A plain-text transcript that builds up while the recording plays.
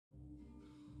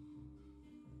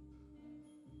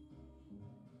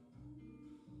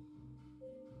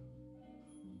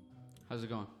How's it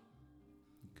going?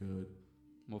 Good.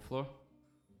 What floor?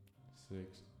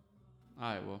 6.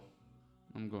 Alright, well,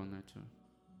 I'm going there too.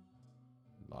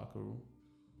 Locker room.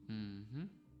 Mm-hmm.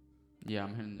 Yeah,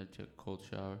 I'm heading there to take a cold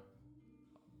shower.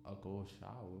 A cold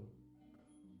shower.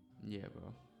 Yeah,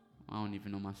 bro. I don't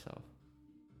even know myself.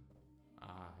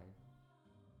 Alright.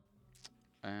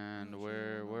 And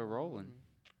we're rolling.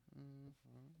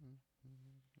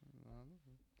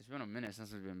 It's been a minute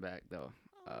since we've been back though.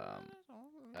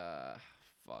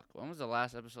 Fuck. When was the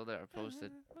last episode that I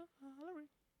posted?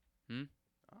 Hmm?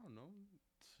 I don't know.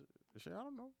 Shit, I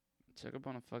don't know. Check up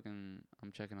on a fucking.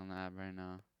 I'm checking on the app right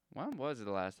now. When was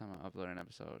the last time I uploaded an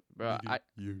episode, bro?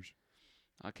 Years.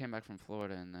 I came back from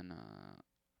Florida and then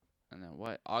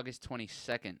what? August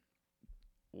 22nd.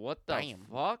 What the Damn.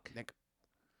 fuck? Nick.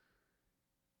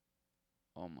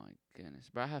 Oh my goodness,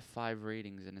 bro! I have 5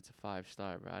 ratings and it's a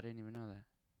 5-star, bro. I didn't even know that.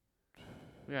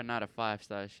 We are not a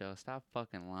 5-star show. Stop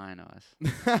fucking lying to us.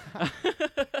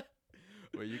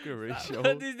 Wait, you can rate show.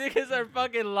 These niggas are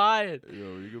fucking lying.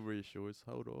 Yo, you can rate shows.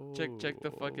 Hold on. Check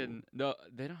the fucking. No,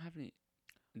 they don't have any.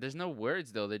 There's no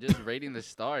words though. They're just rating the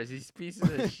stars. These pieces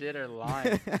of shit are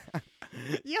lying.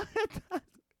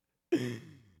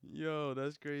 Yo,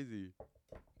 that's crazy.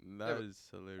 That is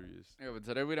hilarious. Yeah, but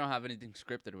today we don't have anything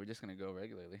scripted. We're just gonna go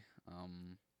regularly.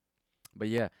 But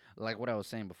yeah, like what I was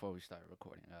saying before we started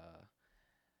recording.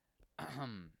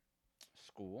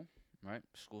 School, right?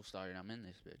 School started. I'm in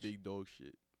this bitch. Big dog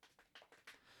shit.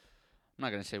 I'm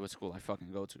not gonna say what school I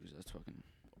fucking go to. 'Cause that's fucking.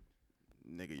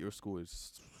 Nigga, your school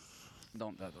is.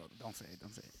 Don't say it.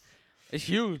 Don't say it. It's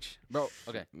huge, bro.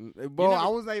 Okay. Bro, never- I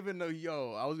was not even know.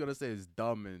 Yo, I was gonna say it's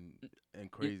dumb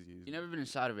and crazy. You never been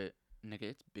inside of it, nigga.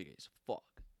 It's big as fuck.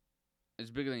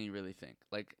 It's bigger than you really think.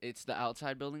 Like it's the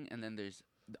outside building, and then there's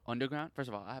the underground. First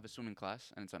of all, I have a swimming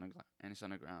class, and it's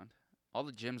underground. All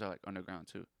the gyms are like underground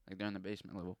too. Like they're in the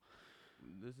basement level.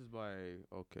 This is by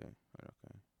okay.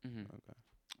 Mm-hmm.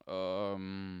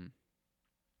 Okay.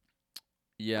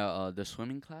 Yeah. The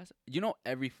swimming class. You know,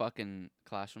 every fucking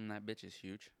classroom in that bitch is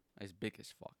huge. It's big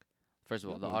as fuck. First of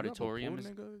all, the auditorium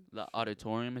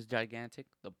is gigantic.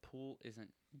 The pool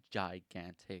isn't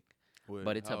gigantic,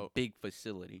 but it's a big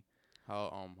facility.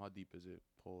 How deep is it?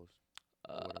 Pause.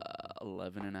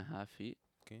 11.5 feet.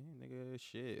 Okay, nigga,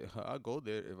 shit. I'll go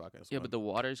there if I can swim. Yeah, but the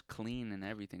water's clean and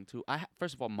everything too.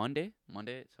 First of all, Monday.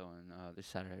 So on this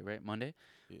Saturday, right? Monday.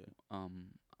 Yeah.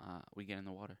 We get in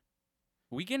the water.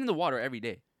 We get in the water every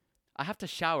day. I have to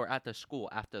shower at the school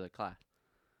after the class.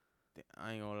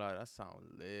 I ain't gonna lie, that sound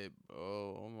lit, bro.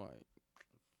 Oh my,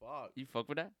 fuck. You fuck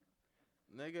with that?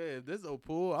 Nigga, if there's a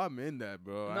pool, I'm in that,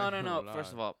 bro. No.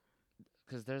 First of all,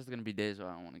 because there's gonna be days where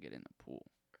I don't want to get in the pool.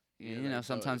 Yeah, you know, like,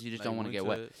 sometimes you just like don't want to get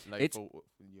wet. Like It's-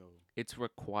 yo. It's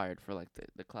required for like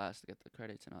the class to get the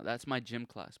credits and all. That's my gym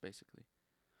class basically.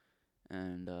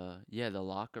 And yeah, the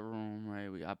locker room, right?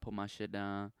 I put my shit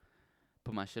down,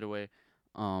 put my shit away,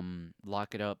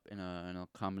 lock it up in a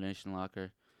combination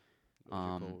locker.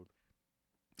 What's your code?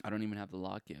 I don't even have the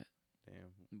lock yet, Damn.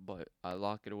 but I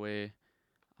lock it away.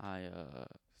 I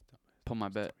put my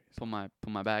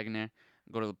bag in there,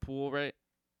 go to the pool, right?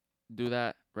 Do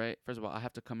that, right? First of all, I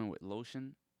have to come in with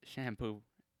lotion, shampoo,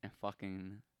 and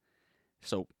fucking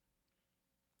soap.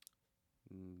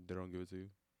 They don't give it to you.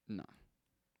 No.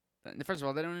 First of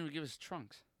all, they don't even give us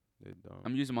trunks. They don't.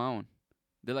 I'm using my own.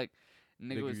 They're like,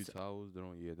 They nigga, give you towels. They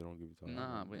don't give you towels.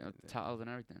 nah, we have towels and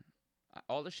everything.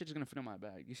 All this shit's gonna fit in my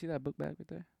bag. You see that book bag right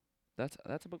there? That's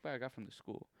a book bag I got from the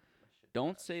school.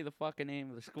 Don't say the fucking name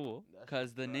of the school,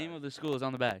 cause the name of the school is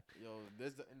on the bag. Yo,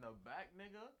 there's in the back,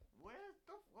 nigga. Where's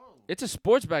the phone? It's a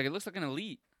sports bag. It looks like an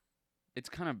Elite. It's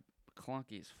kind of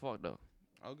clunky as fuck though.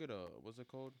 I'll get what's it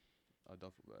called? A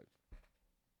duffel bag.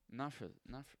 Not for.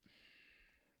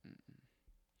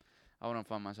 I wouldn't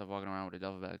find myself walking around with a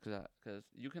duffel bag, cause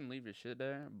you can leave your shit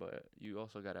there, but you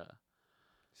also gotta.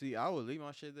 See, I would leave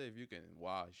my shit there if you can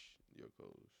wash your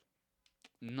clothes.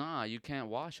 Nah, you can't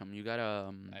wash them. You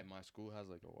gotta. Like my school has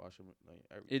like a washroom,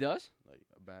 like It does? like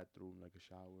a bathroom, like a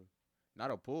shower,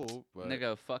 not a pool, but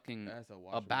Nigga, fucking it has a a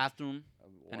washroom. bathroom.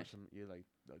 A washroom, yeah, like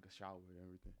a shower and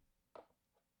everything.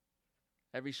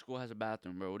 Every school has a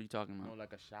bathroom, bro. What are you talking No, about?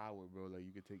 like a shower, bro. Like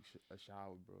you could take a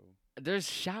shower, bro. There's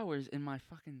showers in the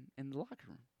locker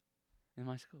room, in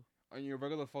my school. In your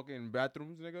regular fucking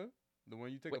bathrooms, nigga. The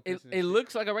one you take Wait, a piss in. it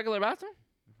looks like a regular bathroom?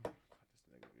 This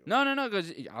nigga, yo. No,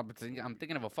 because I'm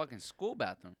thinking of a fucking school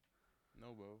bathroom.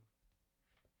 No, bro.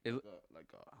 It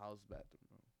like a house bathroom,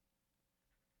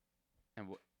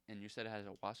 bro. And you said it has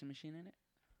a washing machine in it?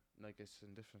 Like it's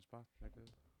in different spots, nigga.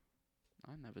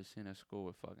 I've never seen a school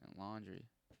with fucking laundry.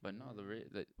 But no,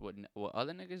 what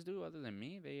other niggas do other than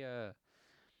me?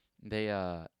 they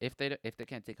if they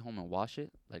can't take it home and wash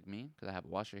it like me, 'cause I have a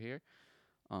washer here,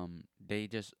 they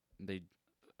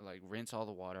like rinse all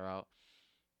the water out,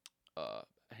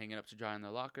 hang it up to dry in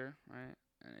their locker, right?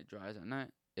 And it dries at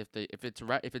night. If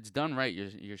it's done right,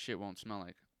 your shit won't smell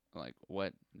like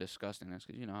wet disgustingness,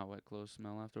 'cause you know how wet clothes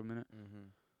smell after a minute.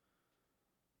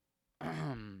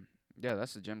 Mm-hmm. Yeah,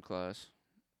 that's the gym class.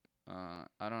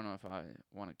 I don't know if I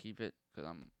want to keep it, 'cause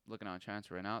I'm looking at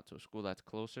transferring out to a school that's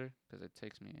closer, 'cause it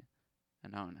takes me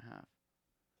an hour and a half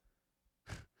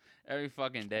every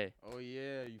fucking day. Oh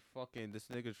yeah, you fucking this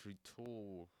nigga's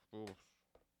retool. Oh,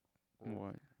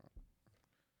 What?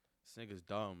 this nigga's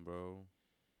dumb, bro.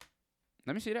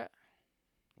 Let me see that.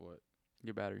 What?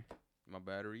 Your battery. My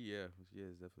battery? Yeah, yeah,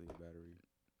 it's definitely a battery.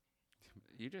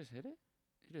 You just hit it?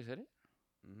 You just hit it?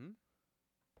 Mm-hmm.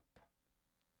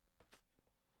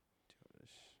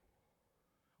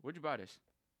 Where'd you buy this?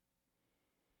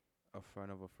 A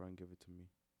friend of a friend give it to me.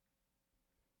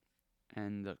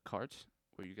 And the carts?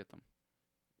 Where you get them?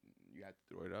 You have to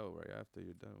throw it out right after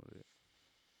you're done with it.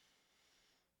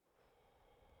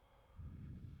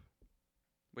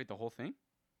 Wait, the whole thing?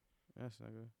 Yes,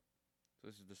 nigga. So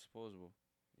this is disposable.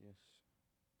 Yes.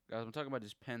 Guys, I'm talking about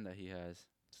this pen that he has.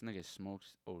 This nigga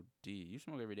smokes OD. You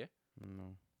smoke every day?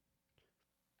 No.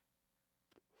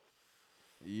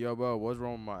 Yo, bro, what's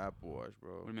wrong with my Apple Watch,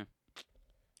 bro? What do you mean?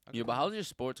 I Yo, got but how's your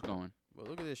sports going? But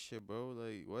look at this shit, bro.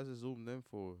 Like, what's it zoomed in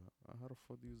for? How the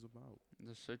fuck do you zoom out?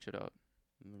 Just search it out.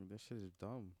 Nigga, that shit is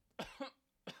dumb.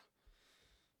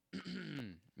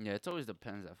 Yeah, it's always the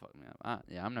pens that fuck me up.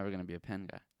 Yeah, I'm never gonna be a pen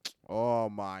guy. Oh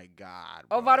my god.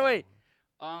 Oh, by the bro. way,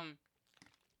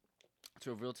 to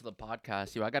reveal to the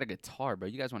podcast, yo, I got a guitar, bro.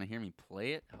 You guys want to hear me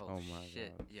play it? Oh my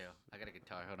shit, God. yo, I got a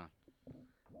guitar. Hold on.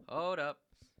 Hold up.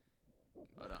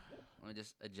 Hold on. Let me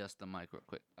just adjust the mic real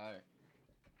quick. All right.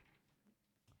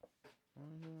 Yo,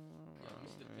 let me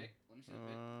see the pick. Let me see the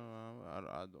pick. I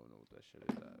don't know what that shit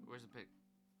is at. Where's the pick?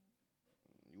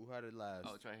 You had it last.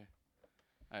 Oh, it's right here.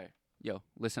 All right. Yo,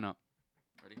 listen up.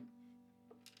 Ready?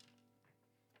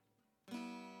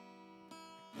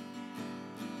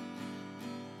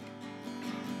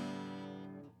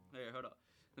 Hey, hold up.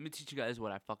 Let me teach you guys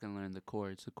what I fucking learned. The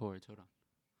chords. Hold on.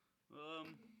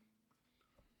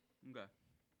 Okay.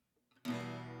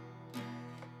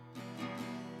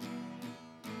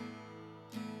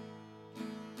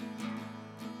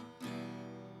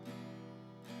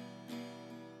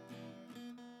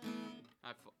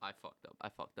 I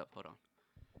fucked up. Hold on.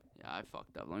 Yeah, I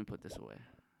fucked up. Let me put this away.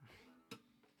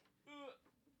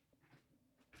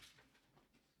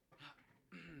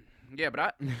 Yeah,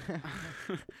 but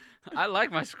I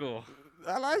like my school.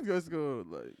 I like your school.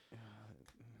 Like,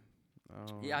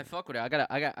 Yeah, I fuck with it.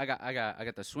 I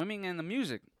got the swimming and the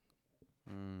music.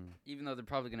 Mm. Even though they're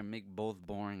probably gonna make both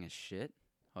boring as shit.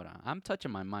 Hold on, I'm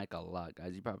touching my mic a lot,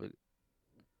 guys. You guys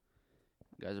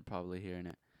are probably hearing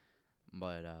it,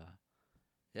 but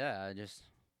yeah, it's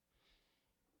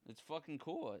fucking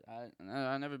cool.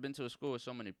 I never been to a school with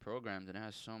so many programs and it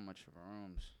has so much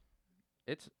rooms.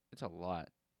 It's a lot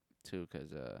too,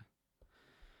 'cause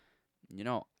you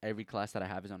know, every class that I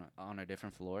have is on a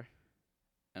different floor,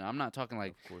 and I'm not talking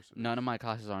like Of course it none is. of my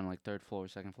classes are on like third floor,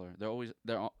 second floor.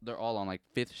 They're all on like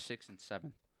fifth, sixth, and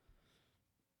seventh.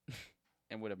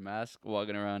 And with a mask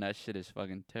walking around, that shit is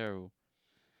fucking terrible.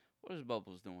 What is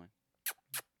Bubbles doing?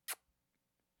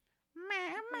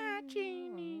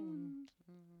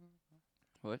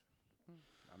 What?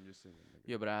 I'm just saying, nigga.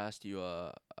 Yeah, but I asked you,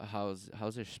 how's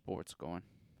your sports going?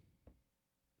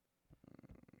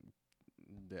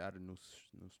 They added new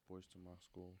sports to my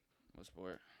school, What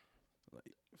sport? like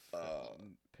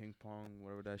ping pong,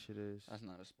 whatever that shit is. That's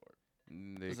not a sport.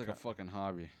 They It's like a fucking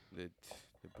hobby. they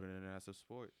put it in as a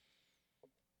sport.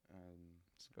 And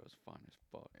This girl's fine as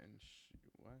fuck.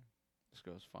 what? This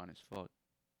girl's fine as fuck.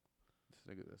 This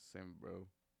nigga's a sim, bro.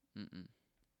 Mm-mm.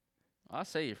 I'll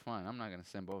say you're fine. I'm not gonna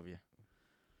simp over you.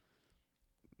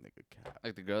 Nigga cap.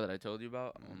 Like the girl that I told you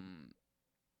about. Mm.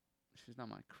 She's not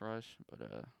my crush, but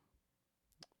I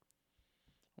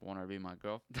want her to be my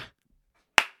girl.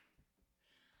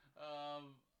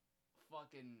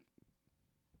 Fucking.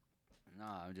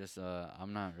 Nah,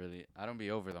 I'm not really. I don't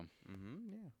be over them.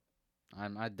 Yeah.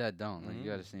 I dead don't. Like, you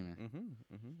gotta see me.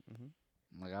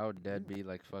 Mm-hmm. Like, I would dead be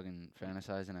like fucking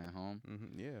fantasizing at home.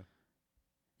 Yeah.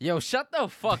 Yo, shut the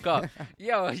fuck up.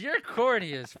 Yo, you're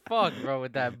corny as fuck, bro,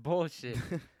 with that bullshit.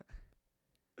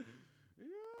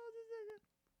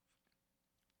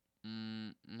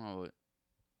 No,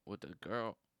 with the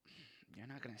girl, you're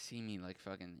not gonna see me like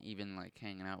fucking even like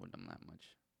hanging out with them that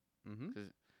much. Mm-hmm.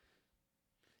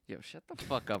 Yo, shut the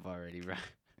fuck up already, bro.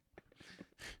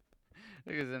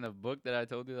 Because in the book that I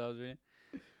told you that I was reading,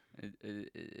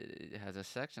 It has a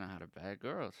section on how to bag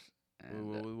girls, and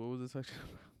What was the section?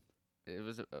 it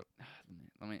was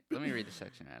let me read the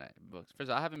section out of books. First,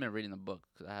 of all, I haven't been reading the book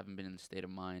because I haven't been in the state of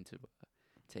mind to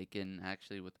take in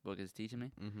actually what the book is teaching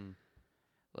me. Mm-hmm.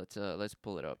 Let's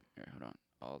pull it up here. Hold on.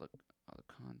 All the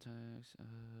context.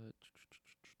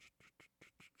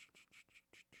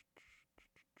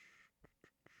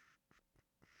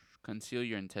 Conceal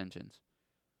your intentions.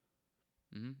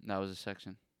 That was a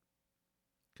section.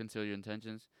 Conceal your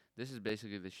intentions. This is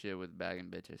basically the shit with bagging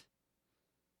bitches.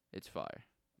 It's fire.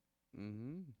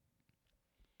 Mm-hmm.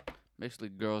 Basically,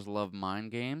 girls love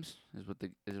mind games. Is what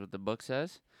the book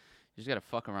says. You just gotta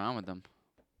fuck around with them.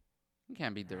 You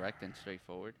can't be direct and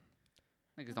straightforward.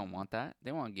 Niggas don't want that.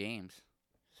 They want games.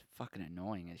 It's fucking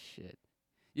annoying as shit.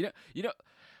 You know.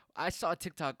 I saw a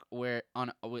TikTok where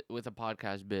with a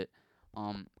podcast bit,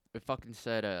 it fucking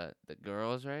said the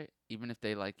girls, right, even if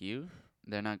they like you,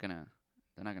 they're not gonna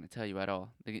tell you at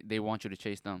all. They want you to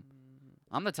chase them.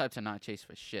 I'm the type to not chase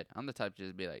for shit. I'm the type to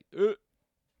just be like,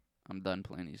 I'm done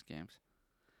playing these games.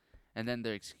 And then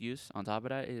their excuse on top of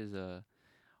that is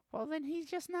well then he's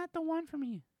just not the one for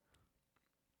me.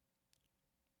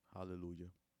 Hallelujah.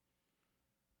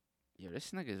 Yo,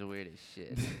 this nigga's weird as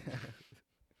shit.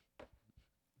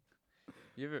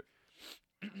 You ever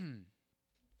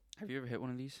have you ever hit one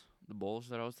of these? The bowls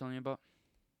that I was telling you about?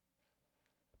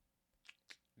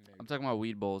 I'm talking about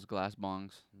weed bowls, glass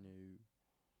bongs. No.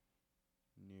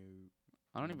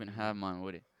 I don't even have mine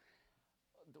with it.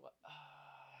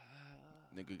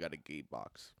 Nigga got a gate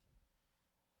box.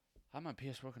 I have my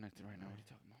PS4 connected right now. What are you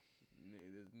talking about?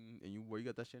 And where you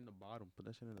got that shit in the bottom? Put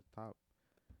that shit in the top.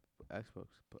 Put Xbox.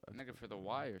 Nigga, for the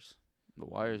wires. The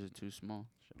wires are too small.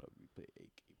 Shut up. You play a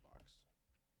gate box.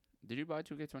 Did you buy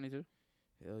 2K22?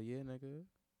 Hell yeah, nigga.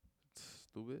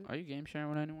 Stupid. Are you game sharing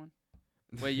with anyone?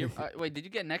 Wait, wait, did you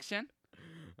get next gen?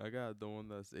 I got the one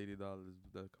that's $80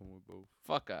 that come with both.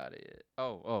 Fuck out of here.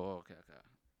 Oh, okay.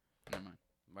 Never mind.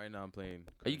 Right now I'm playing.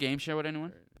 Are you game share with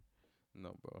anyone?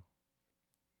 No, bro.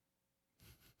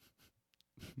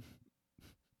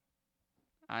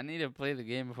 I need to play the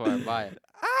game before I buy it.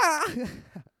 Ah!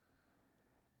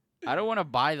 I don't want to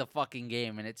buy the fucking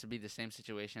game and it to be the same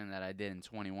situation that I did in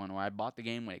 21, where I bought the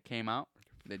game when it came out,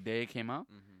 the day it came out,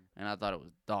 and I thought it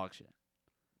was dog shit.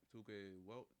 2K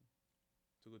what?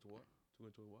 2K to what?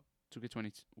 2K to what?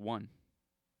 2K21.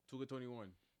 2K21.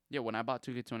 Yeah, when I bought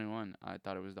 2K21, I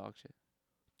thought it was dog shit.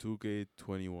 2K21.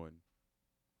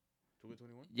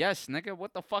 2K21? Yes, nigga.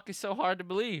 What the fuck is so hard to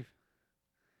believe?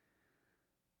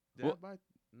 Did What? I buy?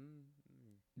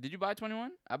 Did you buy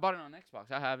 21? I bought it on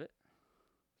Xbox. I have it.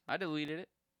 I deleted it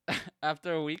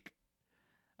after a week.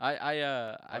 I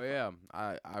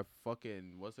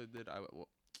fucking what's it did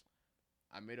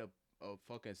I made a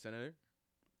fucking senator.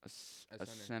 A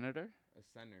senator? A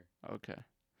senator. Okay.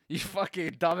 You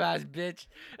fucking dumbass bitch.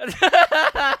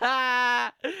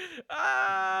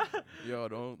 Yo,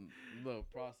 don't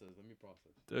look process. Let me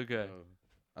process. Okay.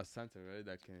 A center, right?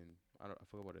 That can I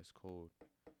forgot what it's called.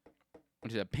 What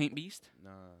is that? Paint beast?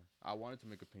 Nah, I wanted to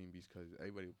make a paint beast because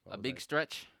everybody. A big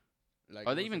stretch? Like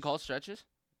Are they even called stretches?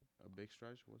 A big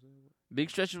stretch, was it? Big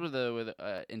stretches with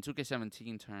in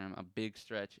 2K17 term, a big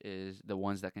stretch is the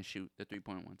ones that can shoot the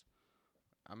 3-point ones.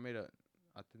 I think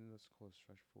that's called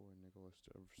stretch forward, nigga, or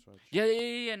stretch.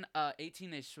 Yeah. And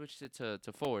 18 they switched it to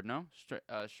forward, no?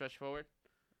 Stretch forward.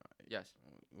 Yes.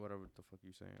 Whatever the fuck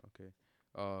you saying. Okay.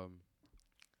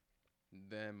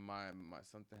 Then my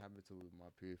something happened to my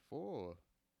PS4,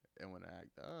 and when I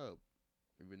act up,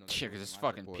 even though Shit, 'cause this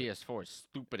fucking PS4 is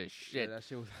stupid as shit. Yeah, that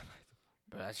shit was.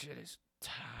 But that shit is.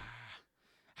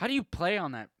 How do you play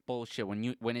on that bullshit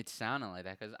when it's sounding like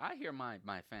that? Because I hear my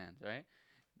fans, right?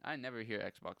 I never hear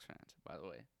Xbox fans, by the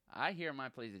way. I hear my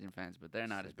PlayStation fans, but they're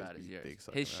not as bad as yours.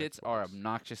 His shits are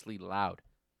obnoxiously loud.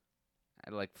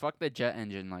 Like, fuck the jet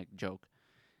engine, like, joke.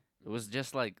 It was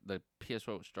just like the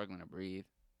PS4 was struggling to breathe.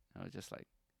 I was just like,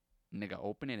 nigga,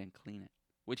 open it and clean it.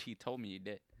 Which he told me he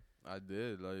did. I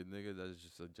did. Like, nigga, that's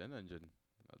just a jet engine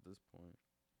at this point.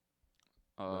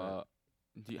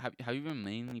 Have you been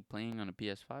mainly playing on a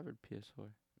PS5 or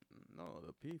PS4? No,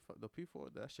 the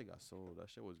P4, that shit got sold. That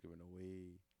shit was given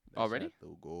away. Already? Shit had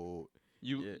to go.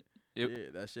 Yeah,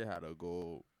 that shit had to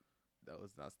go. That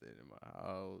was not staying in my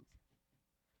house.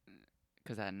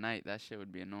 Cause at night that shit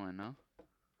would be annoying, no?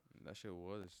 That shit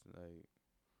was like.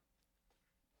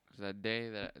 Cause the day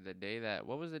that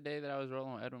what was the day that I was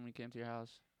rolling with Ed when we came to your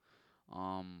house?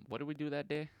 What did we do that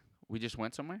day? We just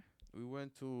went somewhere. We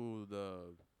went to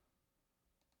the.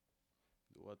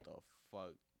 What the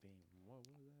fuck? Damn, what was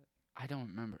that? I don't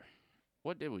remember.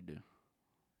 What did we do?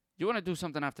 You want to do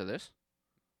something after this?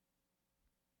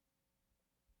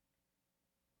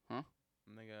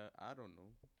 Nigga, I don't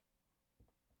know.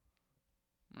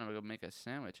 I'm gonna go make a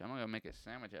sandwich. I'm gonna go make a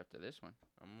sandwich after this one.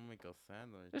 I'm gonna make a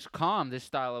sandwich. Just calm this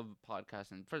style of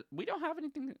podcasting. We don't have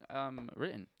anything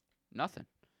written, nothing,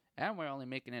 and we're only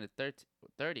making it at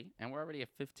 30, and we're already at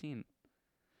 15.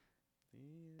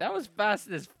 That was fast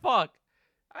as fuck.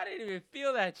 I didn't even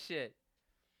feel that shit.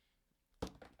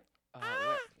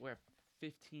 We're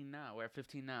 15 now. We're at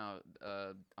 15 now.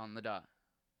 On the dot.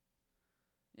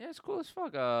 Yeah, it's cool as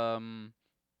fuck.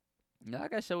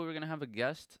 Like I said, we were gonna have a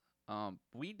guest.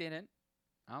 We didn't.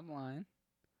 I'm lying.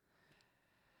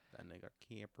 That nigga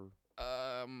camper.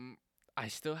 I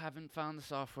still haven't found the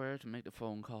software to make the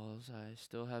phone calls. I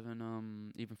still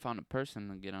haven't even found a person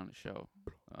to get on the show.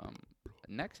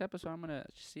 Next episode, I'm gonna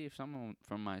see if someone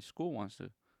from my school wants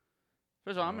to.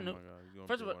 First of all, I'm a new.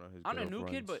 First of all, I'm a new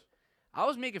kid, but I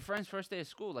was making friends first day of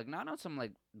school. Like not on some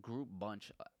like group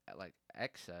bunch, like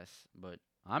excess, but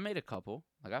I made a couple.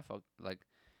 Like I fucked. Like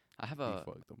I have a.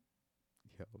 fucked them.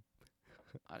 Yo.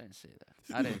 I didn't say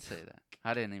that. I didn't say that.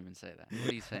 I didn't even say that. What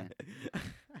are you saying?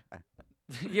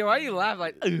 Yo, why you laugh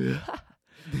like? No,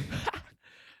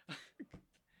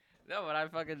 but I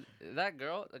fucking the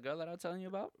girl that I was telling you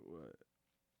about. What?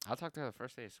 I'll talk to her the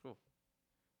first day of school.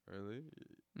 Really?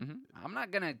 I'm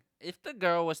not gonna. If the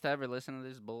girl was to ever listen to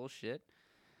this bullshit,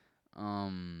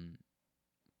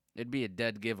 it'd be a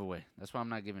dead giveaway. That's why I'm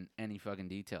not giving any fucking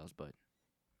details. But,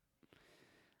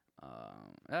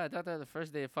 yeah, I thought that the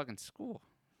first day of fucking school.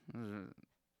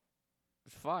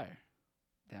 It's fire.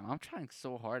 Damn, I'm trying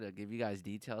so hard to give you guys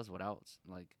details without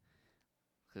like,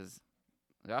 cause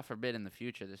God forbid in the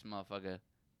future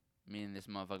me and this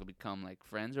motherfucker become like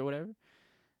friends or whatever.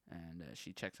 And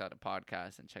she checks out the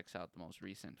podcast and checks out the most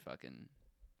recent fucking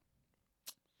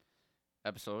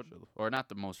episode. Or not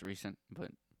the most recent,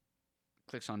 but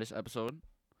clicks on this episode.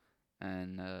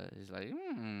 And he's like,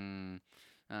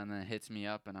 And then hits me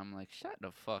up, and I'm like, shut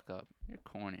the fuck up. You're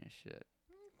corny as shit.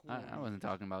 I wasn't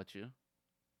talking about you.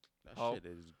 That shit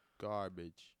is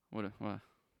garbage. What?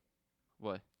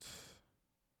 What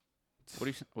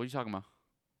are you talking about?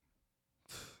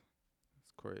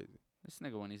 It's crazy. This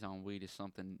nigga when he's on weed is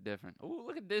something different. Ooh,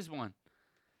 look at this one.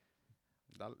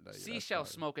 Seashell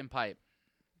smoking pipe.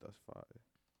 That's fire.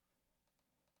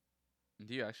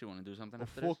 Do you actually want to do something A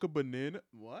after fork of banana.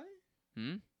 What?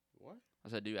 this? What? I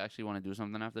said, do you actually want to do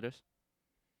something after this?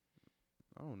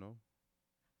 I don't know.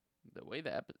 The way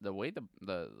the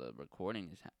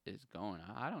recording is going,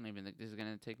 I don't even think this is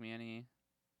gonna take me any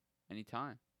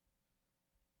time.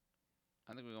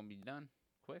 I think we're gonna be done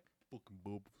quick. Fucking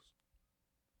bubbles.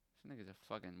 This nigga's a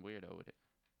fucking weirdo with it.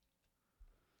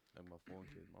 Like my phone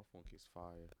case. My phone case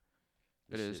fire.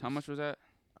 It is. How much was that?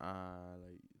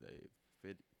 Like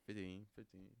 15.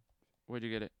 Where'd you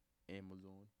get it?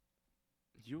 Amazon.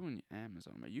 You and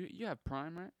Amazon, man. You have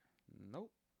Prime, right?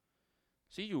 Nope.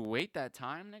 See, you wait that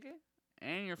time, nigga,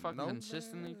 and you're fucking No,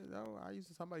 consistently. Man, no, I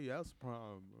used somebody else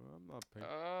Prime. Bro. I'm not paying.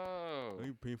 Oh. I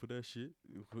ain't paying for that shit.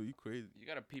 You crazy? You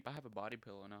gotta peep. I have a body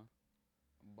pillow now.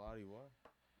 Body what?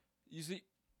 You see,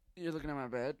 you're looking at my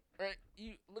bed, right?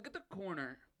 You look at the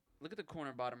corner. Look at the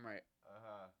corner, bottom right,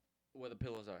 where the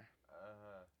pillows are.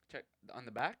 Check on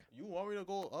the back. You want me to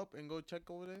go up and go check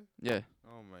over there? Yeah.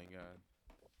 Oh my god.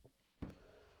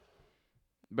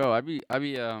 Bro, I be What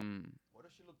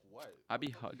does she look wet? I be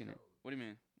hugging it. What do you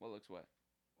mean? What looks wet?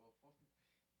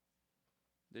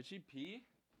 Did she pee?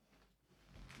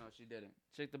 No, she didn't.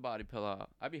 Check the body pillow out.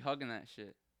 I be hugging that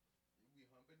shit. You be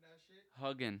humping that shit?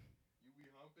 Hugging. You be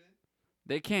humping?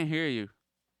 They can't hear you.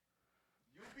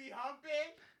 You be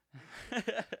humping?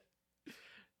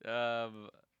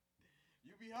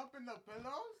 You be humping the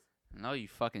pillows? No, you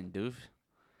fucking doof.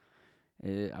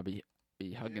 I be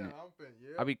hugging it. Humping,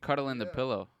 yeah. I be cuddling the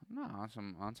pillow. No, on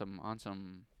some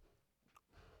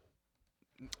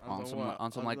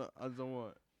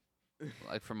what?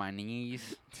 like for my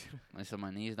knees. Like so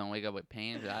my knees don't wake up with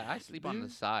pain. I sleep on the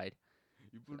side.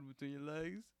 You put it between your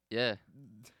legs? Yeah,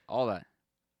 all that.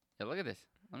 Yeah, look at this.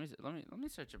 Let me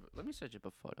search up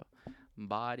a photo.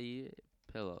 Body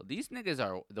pillow. These niggas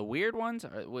are the weird ones.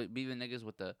 Would be the niggas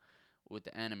with the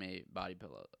anime body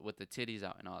pillow with the titties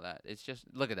out and all that. It's just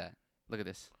look at that. Look at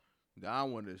this. That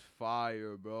one is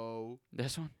fire, bro.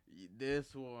 This one.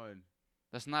 This one.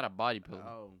 That's not a body pillow.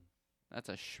 Oh. That's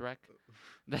a Shrek.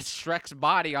 That's Shrek's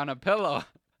body on a pillow.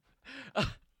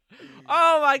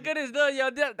 Oh my goodness, dude, yo,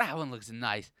 that one looks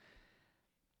nice.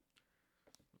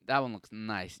 That one looks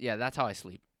nice. Yeah, that's how I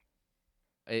sleep.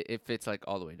 It fits like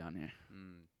all the way down here.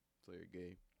 So you're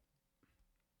gay.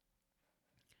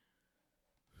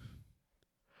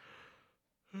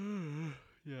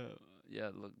 Yeah.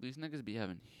 Look, these niggas be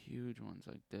having huge ones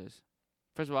like this.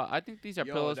 First of all, I think these are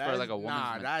Yo, pillows for that's like a woman's.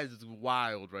 nah, that is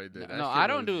wild right there. No, That no, shit I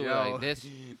don't was, do it yo, like this.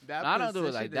 that I don't do it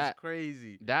position like is that.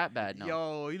 crazy. That bad,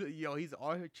 no. Yo, he's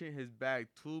arching his back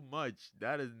too much.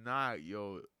 That is not,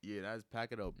 yo. Yeah, that's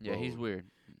pack it up, bro. Yeah, he's weird.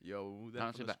 Yo, move I that don't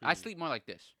from sleep the back. I screen. sleep more like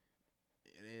this.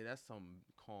 Yeah, that's some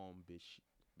calm bitch.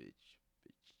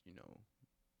 You know.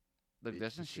 Look, Bitch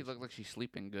doesn't she look position. like she's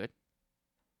sleeping good?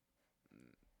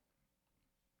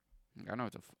 I know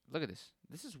it's look at this.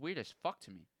 This is weird as fuck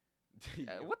to me.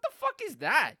 What the fuck is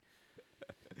that?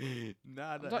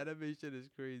 Nah, the Look- animation is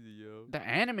crazy, yo. The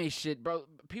anime shit, bro.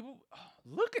 People,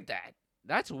 look at that.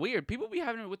 That's weird. People be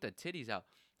having it with the titties out.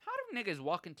 How do niggas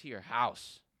walk into your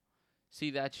house,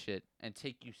 see that shit, and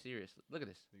take you seriously? Look at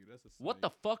this. Nigga, that's a What the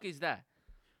fuck is that?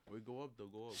 Wait, go up though.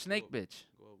 Go up. Snake go up, bitch.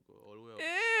 Go up. Go all the way up.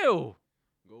 Ew.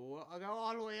 Go up. I got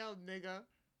all the way up, nigga.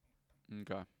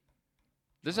 Okay.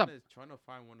 This Trying up. trying to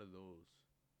find one of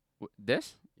those.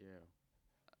 This? Yeah.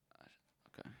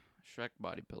 Shrek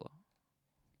body pillow.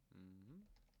 Mm-hmm.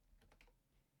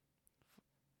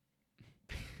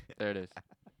 There it is.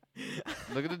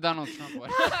 Look at the Donald Trump one.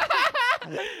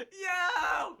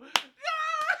 Yo!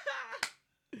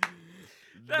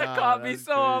 That caught me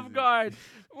so off guard.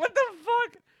 What the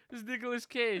fuck? This Nicolas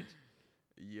Cage.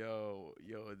 Yo,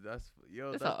 that's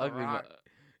That's that's an the ugly. rock.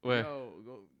 Where? Yo,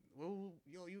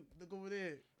 yo, you look over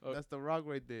there. Oh. That's the rock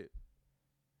right there.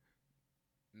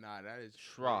 Nah, that is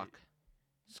Shrock.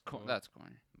 Oh. That's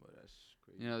corny. But that's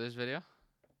crazy. You know this video?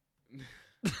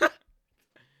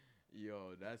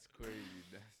 Yo, that's crazy.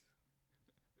 That's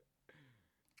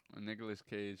Nicolas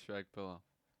Cage Shrek pillow.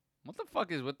 What the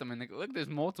fuck is with them? And look, there's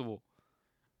multiple.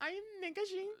 I'm nigga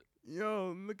shing.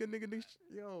 Yo, look at nigga.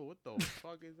 Yo, what the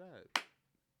fuck is that?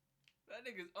 That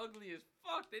nigga's ugly as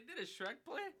fuck. They did a Shrek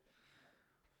play?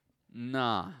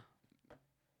 Nah.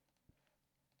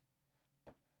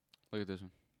 Look at this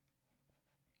one.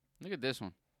 Look at this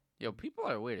one. Yo, people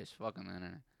are weird as fuck on the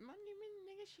internet.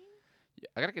 Yeah,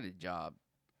 I gotta get a job.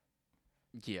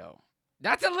 Yo.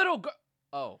 That's a little girl.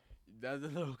 Oh. That's a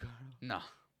little girl. No.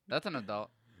 That's an adult.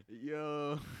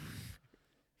 Yo.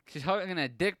 She's hugging a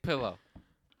dick pillow.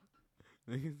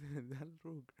 Nigga said that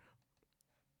little girl.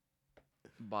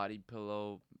 Body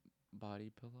pillow.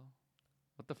 Body pillow?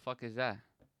 What the fuck is that?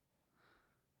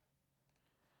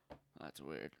 That's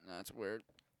weird. That's weird.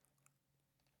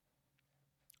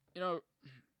 You know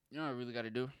what I really gotta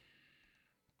do?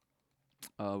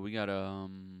 We gotta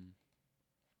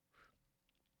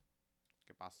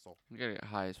 ¿Qué pasó? we gotta get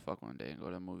high as fuck one day and go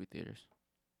to the movie theaters.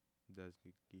 That's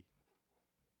kiki.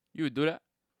 You would do that?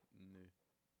 No.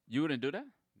 You wouldn't do that?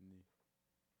 No.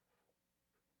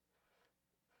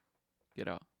 Get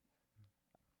out.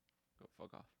 Go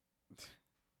fuck off.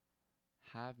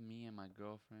 Have me and my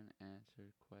girlfriend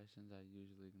answer questions I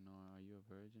usually ignore. Are you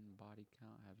a virgin? Body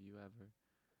count? Have you ever?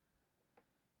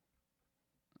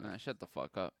 Nah, shut the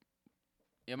fuck up.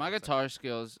 Yeah, my guitar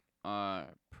skills are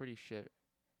pretty shit.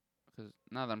 Because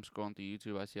now that I'm scrolling through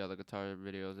YouTube, I see all the guitar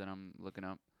videos that I'm looking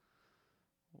up.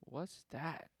 What's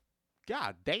that?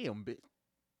 God damn,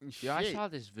 bitch. Yeah, I saw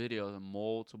this video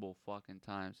multiple fucking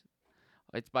times.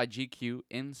 It's by GQ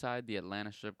inside the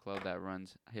Atlanta strip club that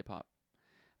runs hip hop.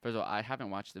 First of all, I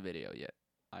haven't watched the video yet.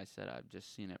 I said I've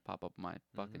just seen it pop up my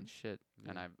fucking shit,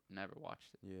 and Yeah. I've never watched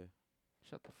it. Yeah.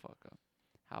 Shut the fuck up.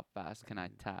 How fast can I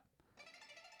tap?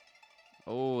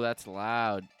 Oh, that's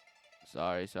loud.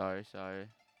 Sorry.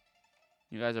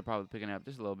 You guys are probably picking it up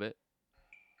just a little bit.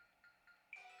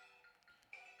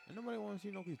 Ain't nobody want to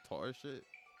see no guitar shit.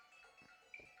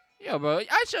 Yo, bro,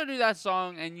 I showed you that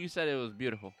song, and you said it was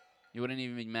beautiful. You wouldn't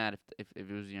even be mad if it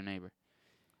was your neighbor.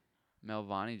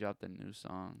 Melvani dropped a new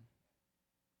song.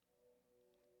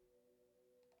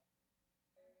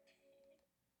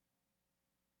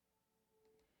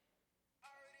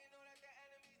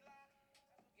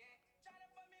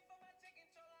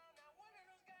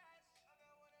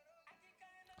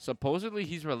 Supposedly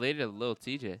he's related to Lil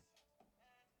TJ.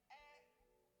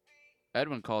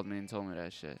 Edwin called me and told me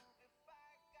that shit.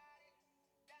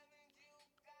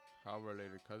 How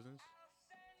related cousins?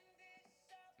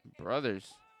 Brothers.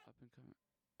 Up and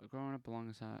coming. Growing up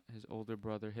alongside his older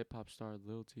brother, hip hop star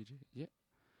Lil TJ. Yeah.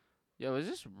 Yo, is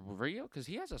this real? Because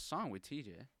he has a song with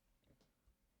TJ.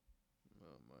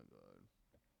 Oh my god.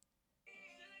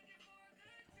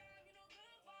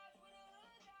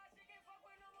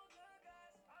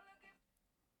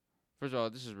 First of all,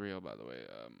 this is real, by the way.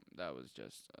 That was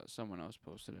just someone else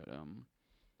posted it.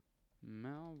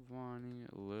 Melvani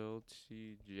Lil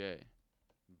TJ.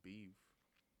 Beef.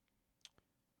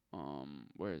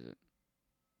 Where is it?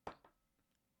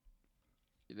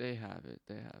 They have it.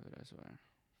 I swear.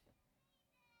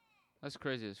 That's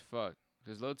crazy as fuck.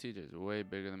 Because Lil TJ is way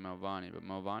bigger than Melvani, but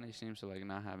Melvani seems to like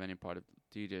not have any part of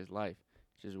TJ's life.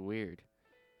 It's just weird.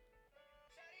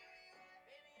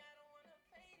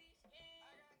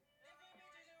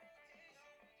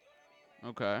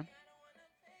 Okay.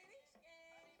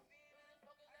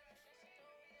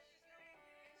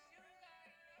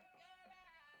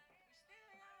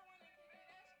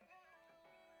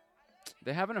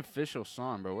 They have an official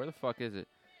song, bro. Where the fuck is it?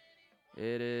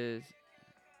 It is.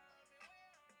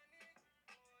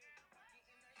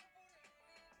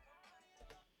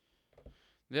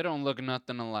 They don't look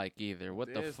nothing alike either.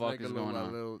 What the This fuck nigga is look going like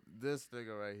on? this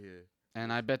nigga right here.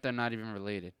 And I bet they're not even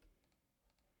related.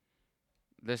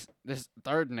 This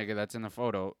third nigga that's in the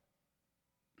photo.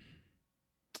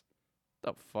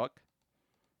 The fuck?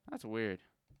 That's weird.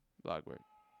 Blog word.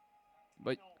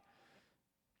 But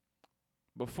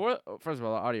before, first of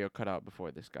all, the audio cut out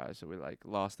before this guy, so we like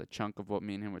lost a chunk of what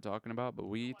me and him were talking about. But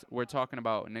we're talking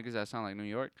about niggas that sound like New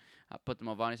York. I put the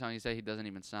Mavani song. He said he doesn't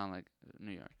even sound like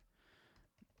New York.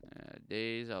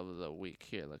 Days of the week.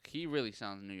 Here, look, he really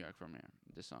sounds New York from here.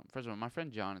 This song. First of all, my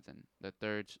friend Jonathan, the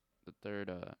third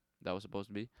that was supposed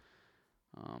to be.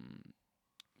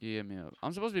 Yeah, me up.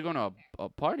 I'm supposed to be going to a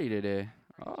party today.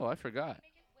 Oh, I forgot.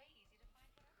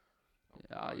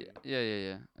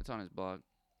 Yeah. It's on his blog.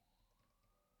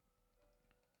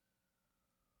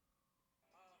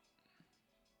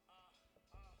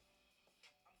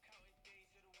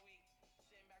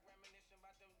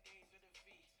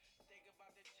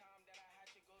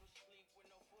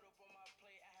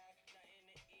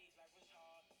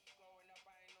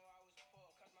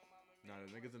 Nah,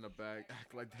 the niggas in the back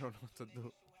act like they don't know what to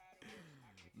do.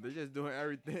 They just doing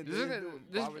everything. They This just is- doing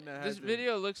this bobbing their this heads and-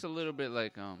 video looks a little bit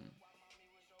like a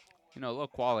low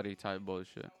quality type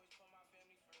bullshit.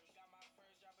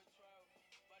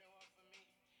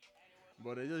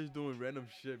 Bro, they just doing random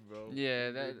shit, bro. Yeah,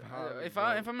 They that bobbing, if bro.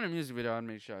 I'm in a music video, I'd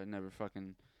make sure I never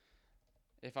fucking.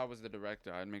 If I was the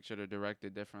director, I'd make sure to direct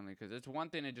it differently. Cause it's one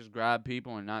thing to just grab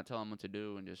people and not tell them what to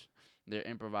do and just they're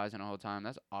improvising the whole time.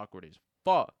 That's awkward as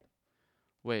fuck.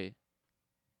 Wait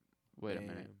a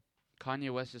minute. Damn.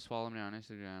 Kanye West just followed me on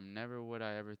Instagram. Never would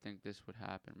I ever think this would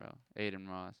happen, bro. Aiden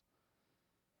Ross.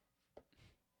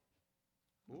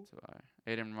 Who? That's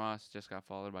why. Aiden Ross just got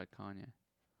followed by Kanye.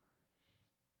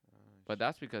 Ah, But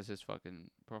that's because his fucking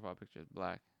profile picture is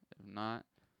black. If not,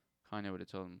 Kanye would have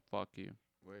told him, "Fuck you."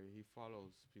 wait, he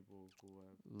follows people who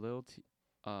have Lil T,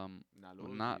 not well,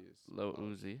 Lil not Uzi, it's Lil buff.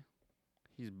 Uzi.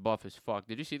 He's buff as fuck.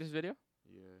 Did you see this video?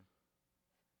 Yeah.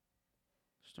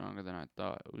 Stronger than I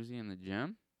thought. Uzi in the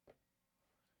gym?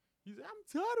 He's I'm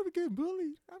tired of getting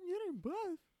bullied. I'm getting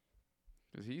buff.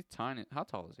 Cause he's tiny. How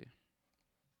tall is he?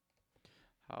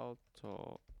 How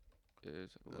tall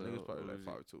is I Lil think it's probably Uzi?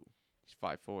 like 5'2", He's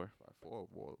 5'4". 5'4".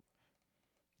 Boy.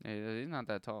 Yeah, he's not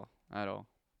that tall at all.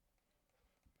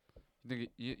 You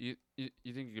think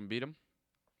you can beat him?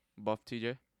 Buff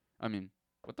TJ? I mean,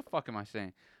 what the fuck am I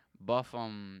saying? Buff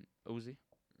Uzi?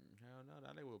 Hell no,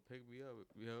 that nigga will pick me up.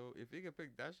 Yo, if he can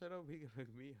pick that shit up, he can pick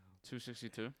me up.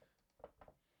 262.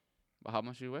 But how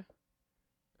much do you weigh?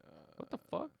 What the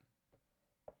fuck?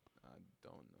 I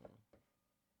don't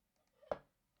know.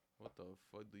 What the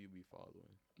fuck do you be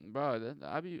following? Bro,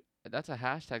 that's a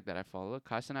hashtag that I follow. Look,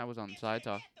 Kai Cenat was on Side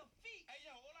Talk.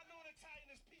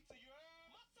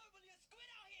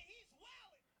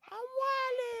 I'm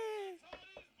wildin'.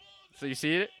 So you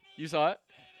see it? You saw it?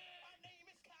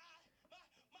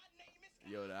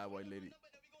 Yo, that white lady.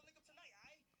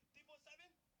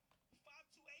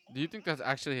 Do you think that's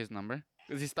actually his number?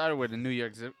 Cause he started with the New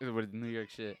York with the New York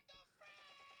shit.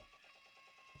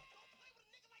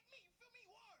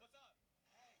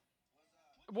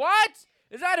 What?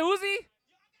 Is that Uzi?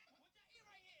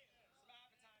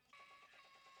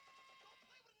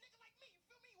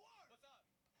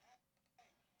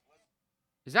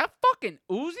 Is that fucking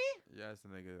Uzi? Yes,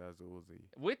 nigga, that's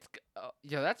Uzi.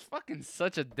 Yeah, that's fucking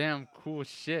such a damn cool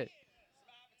shit.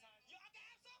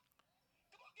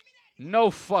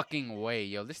 No fucking way,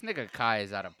 yo. This nigga Kai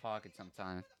is out of pocket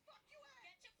sometimes.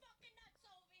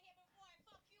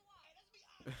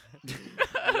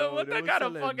 Yo, What they the was kind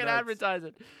of selling fucking nuts.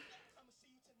 advertising?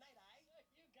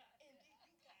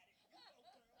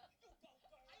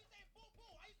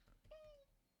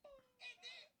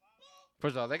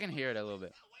 First of all, they can hear it a little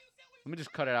bit. Let me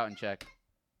just cut it out and check.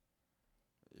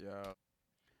 Yeah.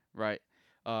 Right.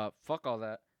 Fuck all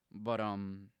that. But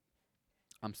I'm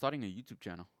starting a YouTube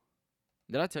channel.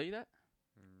 Did I tell you that?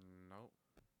 Nope.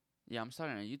 Yeah, I'm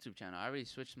starting a YouTube channel. I already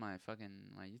switched my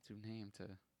YouTube name to.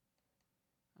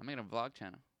 I'm making a vlog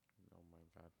channel. Oh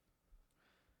my god.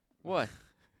 What?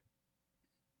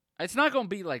 It's not gonna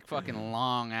be like fucking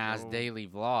long ass No. daily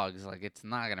vlogs. Like it's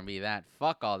not gonna be that.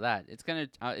 Fuck all that. It's gonna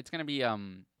be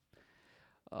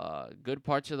good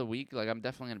parts of the week. Like I'm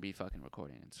definitely gonna be fucking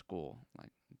recording in school.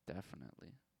 Like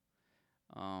definitely.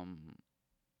 Um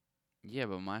yeah,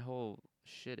 but my whole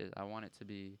shit is I want it to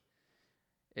be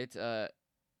it's uh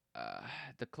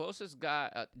the closest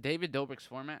guy David Dobrik's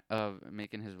format of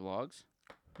making his vlogs,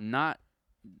 not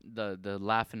the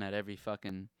laughing at every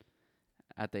fucking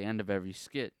at the end of every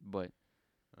skit, but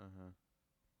I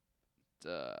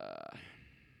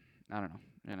don't know.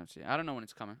 You know, see, I don't know when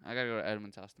it's coming. I gotta go to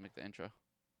Edmund's house to make the intro.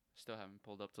 Still haven't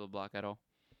pulled up to the block at all.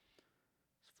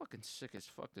 It's fucking sick as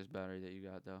fuck, this battery that you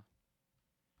got though.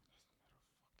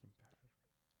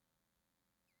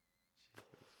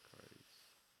 Jesus Christ.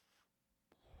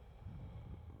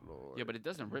 Lord. Yeah, but it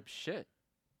doesn't rip shit.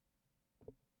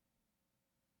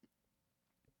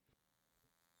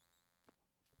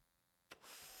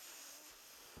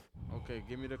 Okay,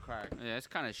 give me the crack. Yeah, it's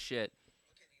kind of shit.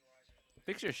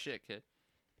 Fix your shit, kid.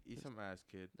 Eat some ass,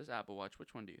 kid. This Apple Watch,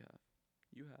 which one do you have?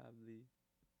 You have the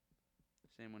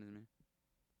same one as me.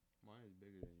 Mine is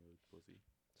bigger than yours, pussy.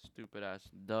 Stupid ass.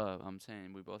 Duh. I'm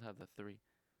saying we both have the 3.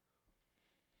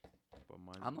 But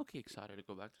mine. I'm low-key excited to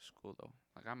go back to school though.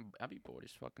 Like I'd be bored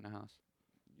as fuck in the house.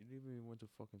 You didn't even went to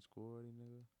fucking school already,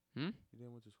 nigga. Hmm? You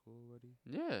didn't went to school already.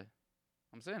 Yeah.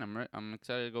 I'm saying I'm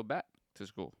excited to go back to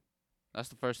school. That's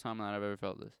the first time that I've ever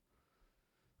felt this.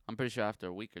 I'm pretty sure after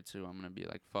a week or two I'm gonna be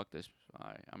like, fuck this.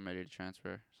 Alright, I'm ready to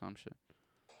transfer some shit.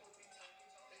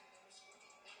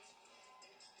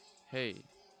 Hey.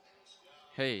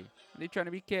 Hey. Are they trying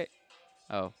to be kicked?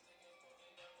 Oh.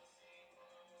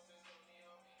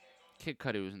 Kid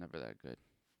Cudi was never that good.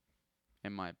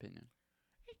 In my opinion.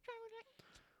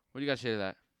 What do you guys say to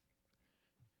that?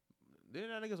 Didn't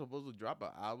that nigga supposed to drop an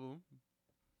album?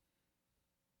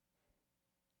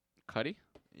 Cudi?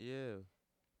 Yeah.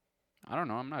 I don't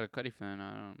know. I'm not a Cudi fan.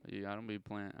 I don't be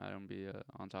playing. I don't be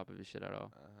on top of his shit at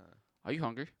all. Are you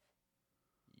hungry?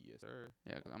 Yes, sir.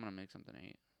 Yeah, 'cause I'm gonna make something to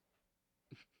eat.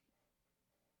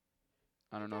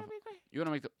 I don't know. You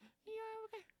wanna make the?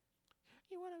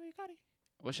 You wanna be Cudi?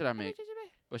 What should I make?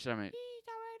 What should I make?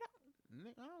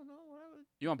 Nigga, I don't know. Whatever.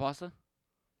 You want pasta?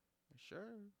 Sure.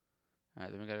 All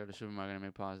right, then we gotta go to the supermarket and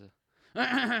make pasta.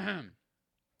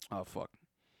 Oh fuck.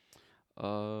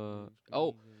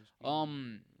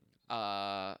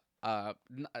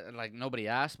 Like nobody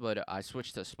asked, but I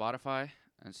switched to Spotify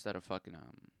instead of fucking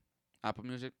Apple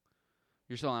Music.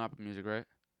 You're still on Apple Music, right?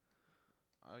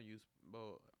 I use,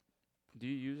 bro. Do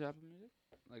you use Apple Music?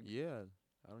 Like Yeah,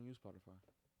 I don't use Spotify.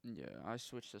 yeah, I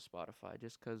switched to Spotify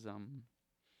just 'cause I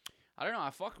don't know,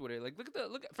 I fuck with it. Like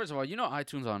look at first of all, you know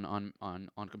iTunes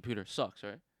on computer sucks,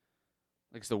 right?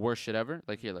 Like it's the worst shit ever.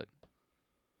 Like here, look.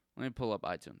 Let me pull up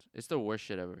iTunes. It's the worst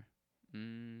shit ever.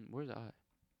 Where's I?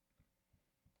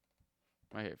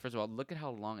 Right here. First of all, look at how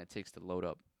long it takes to load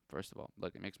up. First of all,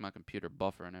 look, it makes my computer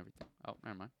buffer and everything. Oh,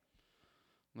 never mind.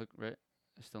 Look, right?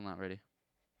 It's still not ready.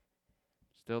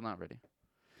 Still not ready.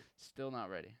 Still not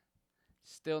ready.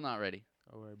 Still not ready.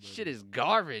 All right, Shit is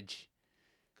garbage.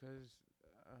 Cause,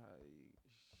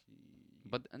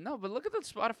 But no, but look at the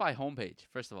Spotify homepage.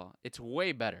 First of all, it's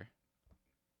way better,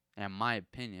 in my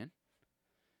opinion.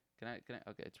 Can I?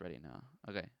 Okay, it's ready now.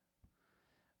 Okay.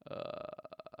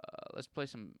 Let's play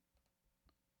some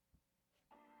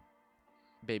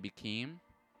Baby Keem.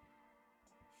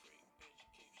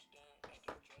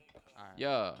 Alright. Yeah.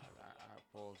 Alright,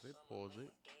 pause it. Pause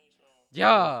it.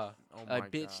 Yeah. Oh A my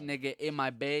bitch God. nigga in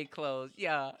my bed clothes.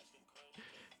 Yeah.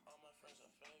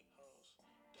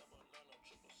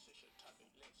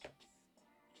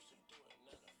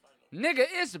 Nigga,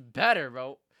 it's better,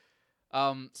 bro.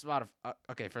 Spotify.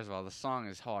 Okay, first of all, the song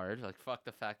is hard. Like, fuck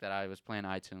the fact that I was playing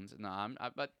iTunes. No,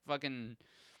 but fucking.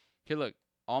 Here, look.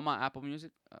 All my Apple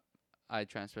Music, I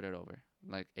transferred it over.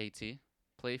 Like,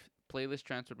 playlist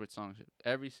transferred with songs.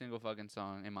 Every single fucking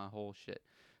song in my whole shit.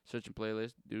 Searching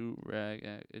playlist, do rag.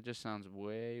 It just sounds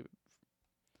way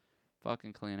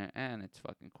fucking cleaner, and it's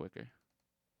fucking quicker.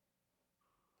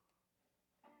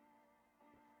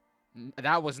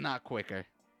 That was not quicker.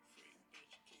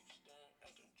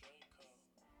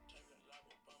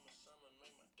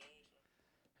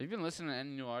 Have you been listening to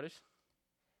any new artists?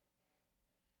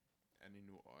 Any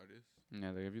new artists?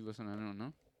 Yeah, like, have you listened to anyone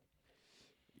new?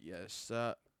 Yes,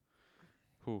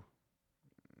 Who?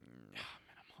 Man,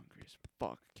 I'm hungry as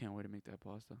fuck. Can't wait to make that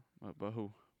pasta. But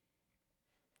who?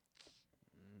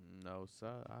 No,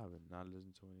 sir. I have not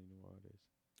listened to any new artists.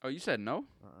 Oh, you said no?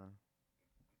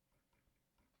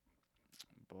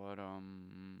 But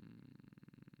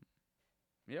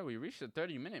yeah, we reached the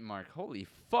 30-minute mark. Holy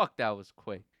fuck, that was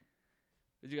quick.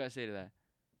 What did you guys say to that?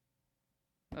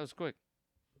 That was quick.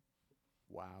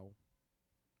 Wow.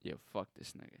 Yeah, fuck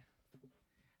this nigga.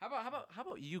 How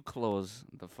about you close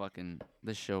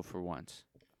the show for once?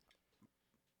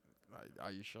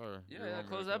 Are you sure? Yeah, You yeah, want me to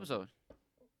close the episode.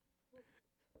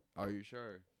 Are you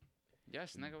sure?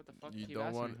 Yes, nigga, what the fuck You keep don't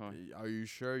asking me want. for? Are you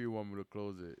sure you want me to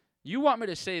close it? You want me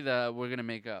to say that we're gonna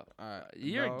make up?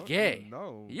 You're no, gay.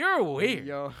 No. You're weird.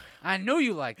 Yo. I knew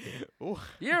you liked it. Wait,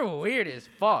 You're weird as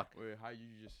fuck. how you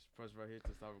just press right here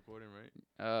to stop recording,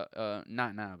 right?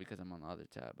 Not now because I'm on the other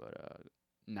tab, but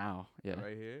now, yeah.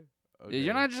 Right here. Yeah,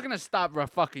 you're not just gonna stop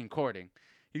fucking recording.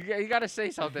 You gotta say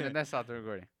something and then stop the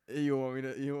recording. You want me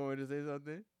to say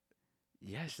something?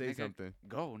 Yes, Say nigga. something.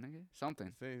 Go, nigga.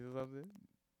 Something. Say something.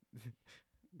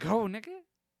 Go, nigga.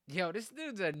 Yo, this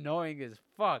dude's annoying as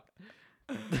fuck.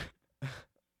 What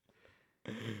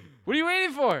are you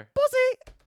waiting for?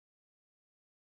 Pussy.